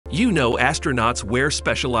You know astronauts wear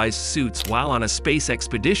specialized suits while on a space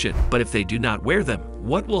expedition, but if they do not wear them,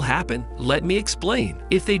 what will happen? Let me explain.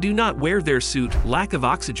 If they do not wear their suit, lack of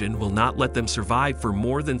oxygen will not let them survive for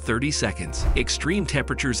more than 30 seconds. Extreme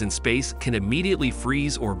temperatures in space can immediately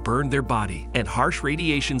freeze or burn their body, and harsh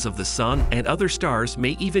radiations of the sun and other stars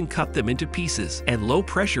may even cut them into pieces. And low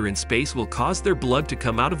pressure in space will cause their blood to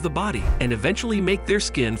come out of the body and eventually make their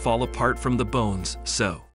skin fall apart from the bones. So,